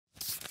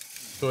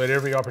So at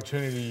every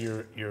opportunity,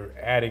 you're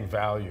adding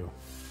value,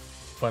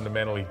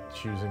 fundamentally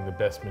choosing the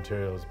best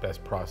materials,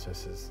 best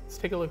processes. Let's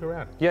take a look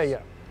around.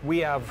 Yeah. We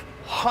have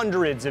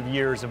hundreds of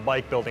years of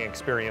bike building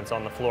experience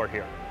on the floor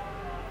here.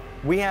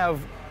 We have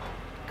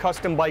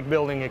custom bike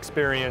building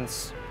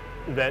experience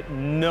that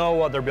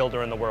no other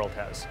builder in the world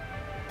has.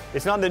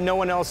 It's not that no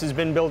one else has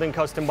been building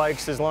custom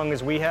bikes as long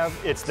as we have,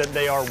 it's that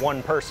they are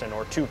one person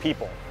or two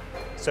people.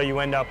 So you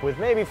end up with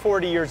maybe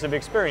 40 years of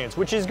experience,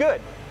 which is good.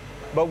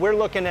 But we're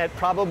looking at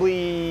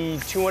probably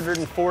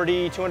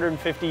 240,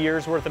 250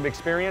 years worth of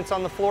experience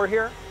on the floor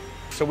here.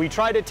 So we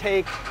try to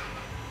take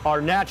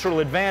our natural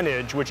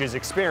advantage, which is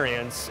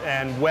experience,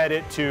 and wed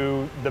it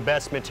to the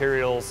best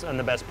materials and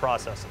the best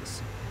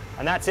processes.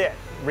 And that's it,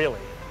 really.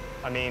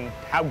 I mean,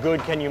 how good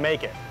can you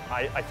make it?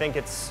 I think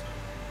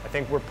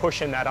we're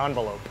pushing that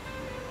envelope,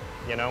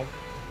 you know?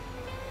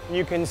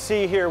 You can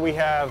see here we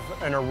have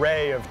an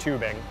array of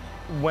tubing.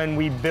 When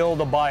we build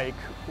a bike,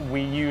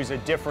 we use a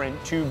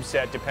different tube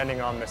set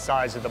depending on the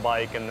size of the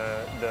bike and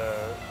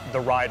the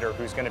rider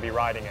who's going to be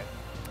riding it.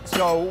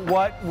 So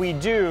what we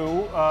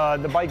do,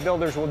 the bike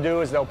builders will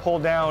do is they'll pull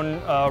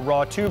down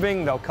raw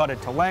tubing, they'll cut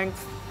it to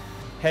length,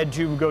 head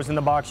tube goes in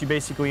the box, you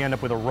basically end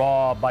up with a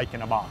raw bike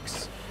in a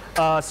box.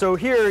 So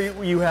here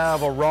you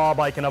have a raw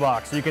bike in a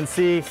box. You can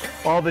see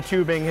all the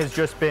tubing has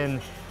just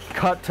been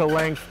cut to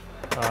length.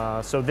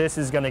 So this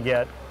is going to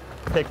get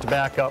picked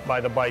back up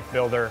by the bike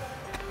builder.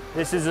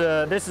 This is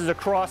a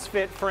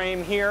CrossFit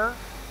frame here,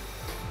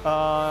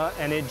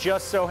 and it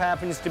just so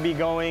happens to be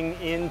going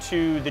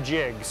into the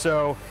jig.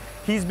 So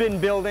he's been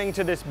building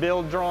to this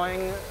build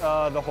drawing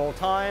the whole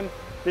time.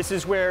 This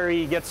is where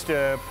he gets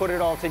to put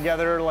it all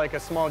together like a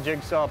small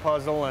jigsaw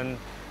puzzle, and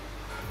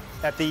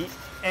at the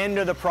end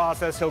of the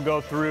process he'll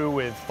go through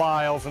with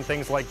files and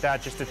things like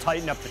that just to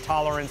tighten up the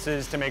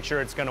tolerances to make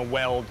sure it's going to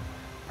weld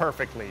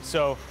perfectly.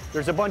 So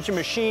there's a bunch of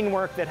machine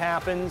work that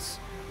happens,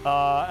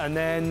 and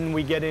then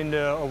we get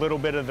into a little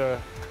bit of the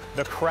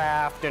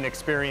craft and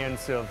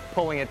experience of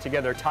pulling it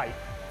together tight.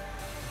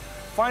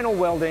 Final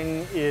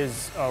welding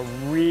is a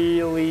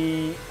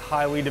really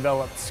highly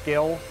developed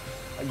skill.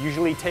 It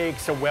usually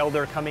takes a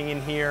welder coming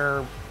in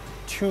here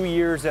 2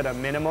 years at a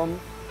minimum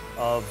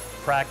of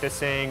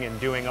practicing and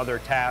doing other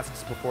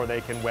tasks before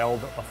they can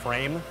weld a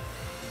frame.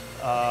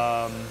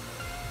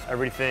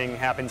 Everything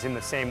happens in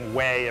the same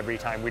way every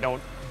time. We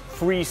don't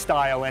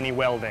freestyle any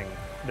welding.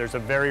 There's a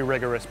very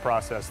rigorous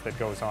process that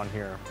goes on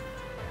here.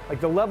 Like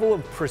the level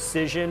of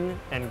precision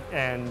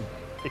and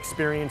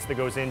experience that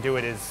goes into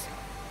it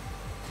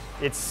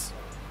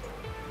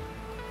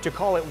to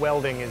call it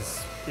welding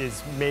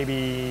is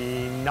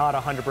maybe not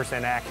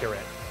 100% accurate,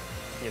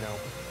 you know.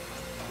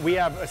 We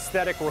have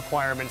aesthetic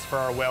requirements for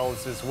our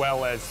welds as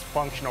well as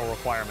functional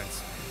requirements.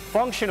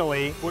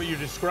 Functionally, What you're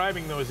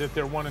describing, though, is that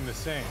they're one and the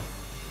same.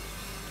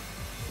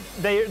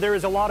 there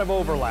is a lot of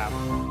overlap.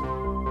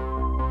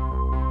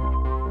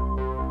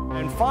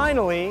 And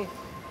finally,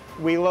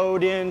 we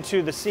load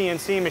into the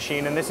CNC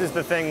machine, and this is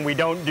the thing we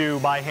don't do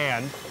by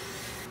hand.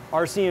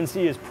 Our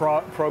CNC is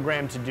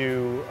programmed to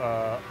do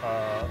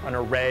an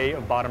array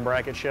of bottom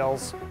bracket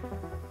shells.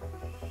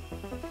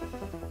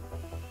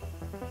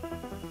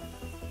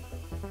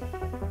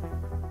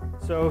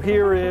 So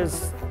here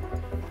is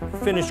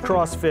finished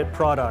CrossFit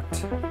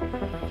product.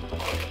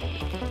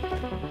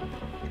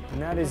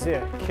 And that is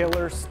it.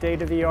 Killer,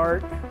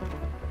 state-of-the-art,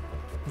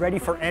 ready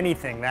for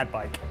anything, that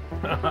bike.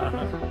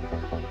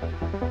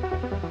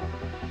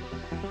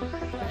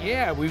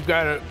 Yeah, we've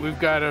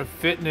got a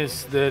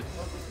fitness that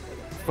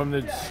from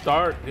the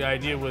start the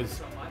idea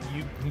was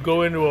you can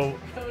go into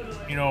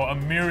a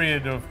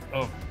myriad of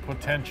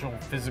potential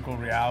physical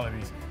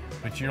realities,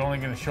 but you're only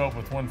going to show up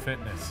with one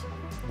fitness.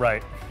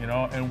 Right. You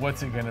know, and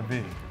what's it going to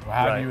be? Well,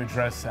 how do you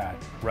address that?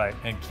 Right.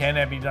 And can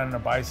that be done on a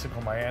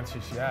bicycle? My answer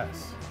is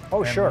yes.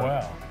 Oh, and sure.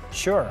 Well.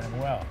 Sure. And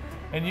well.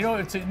 And you know,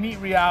 it's a neat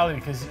reality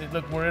because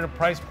look, we're at a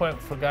price point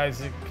for guys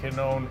that can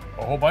own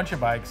a whole bunch of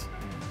bikes,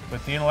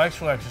 but the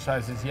intellectual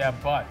exercise is, yeah,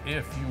 but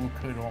if you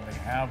could only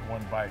have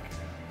one bike,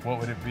 what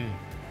would it be?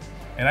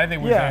 And I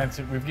think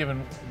we've given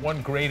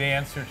one great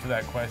answer to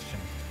that question,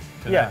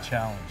 to that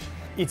challenge.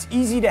 It's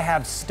easy to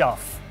have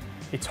stuff.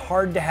 It's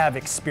hard to have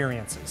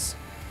experiences.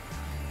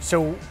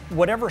 So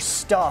whatever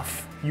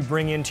stuff you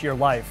bring into your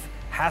life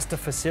has to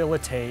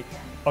facilitate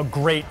a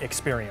great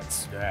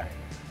experience. Yeah.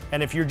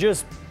 And if you're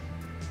just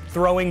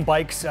throwing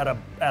bikes at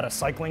a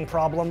cycling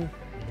problem,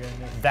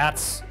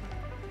 that's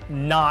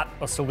not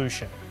a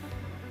solution.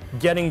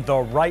 Getting the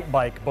right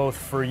bike, both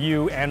for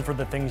you and for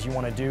the things you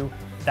want to do,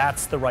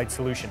 that's the right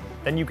solution.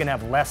 Then you can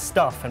have less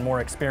stuff and more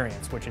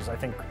experience, which is, I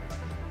think,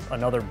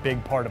 another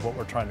big part of what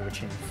we're trying to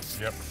achieve.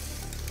 Yep.